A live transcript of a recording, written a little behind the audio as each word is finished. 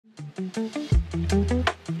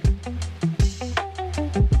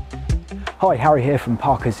Hi, Harry here from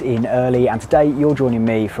Parker's in Earley, and today you're joining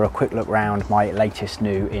me for a quick look round my latest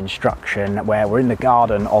new instruction, where we're in the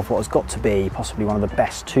garden of what has got to be possibly one of the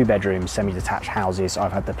best two-bedroom semi-detached houses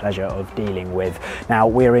I've had the pleasure of dealing with. Now,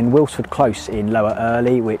 we're in Wilsford Close in Lower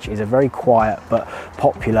Earley, which is a very quiet but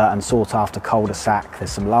popular and sought after cul-de-sac.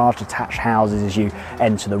 There's some large detached houses as you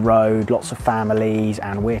enter the road, lots of families,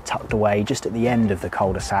 and we're tucked away just at the end of the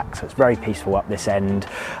cul-de-sac, so it's very peaceful up this end.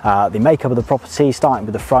 The makeup of the property, starting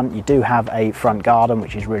with the front, you do have a front garden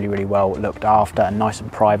which is really well looked after and nice and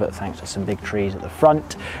private thanks to some big trees at the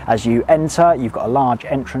front. As you enter, you've got a large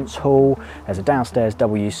entrance hall. There's a downstairs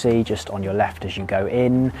WC just on your left as you go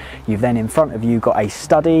in. You've then in front of you got a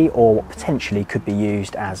study, or what potentially could be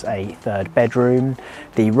used as a third bedroom.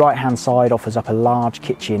 The right hand side offers up a large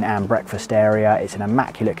kitchen and breakfast area. It's in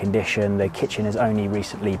immaculate condition. The kitchen has only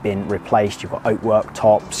recently been replaced. You've got oak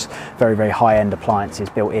worktops, very high-end appliances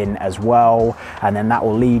built in as well, and then that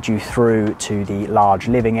will lead you through to the large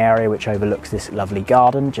living area which overlooks this lovely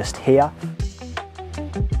garden just here.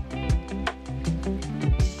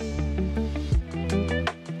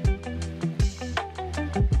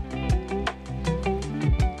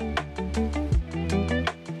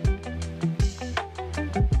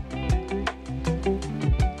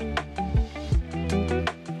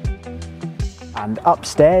 And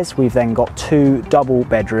upstairs we've then got two double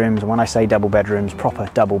bedrooms, and when I say double bedrooms, proper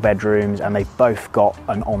double bedrooms, and they've both got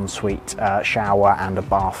an ensuite shower and a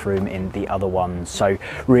bathroom in the other one. So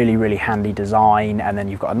really handy design, and then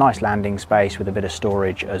you've got a nice landing space with a bit of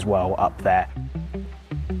storage as well up there.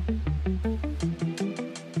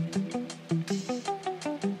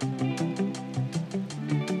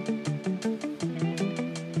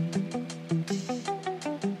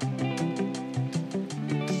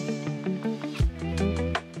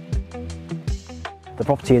 The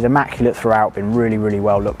property is immaculate throughout, been really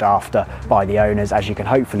well looked after by the owners, as you can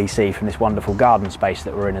hopefully see from this wonderful garden space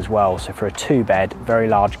that we're in as well. So for a two-bed, very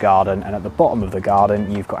large garden, and at the bottom of the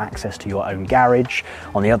garden you've got access to your own garage.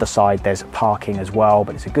 On the other side there's parking as well,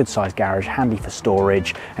 but it's a good sized garage, handy for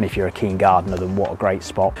storage, and if you're a keen gardener then what a great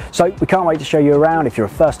spot. So we can't wait to show you around. If you're a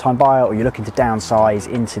first-time buyer or you're looking to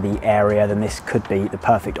downsize into the area, then this could be the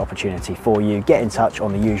perfect opportunity for you. Get in touch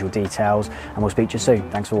on the usual details and we'll speak to you soon.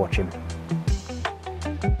 Thanks for watching.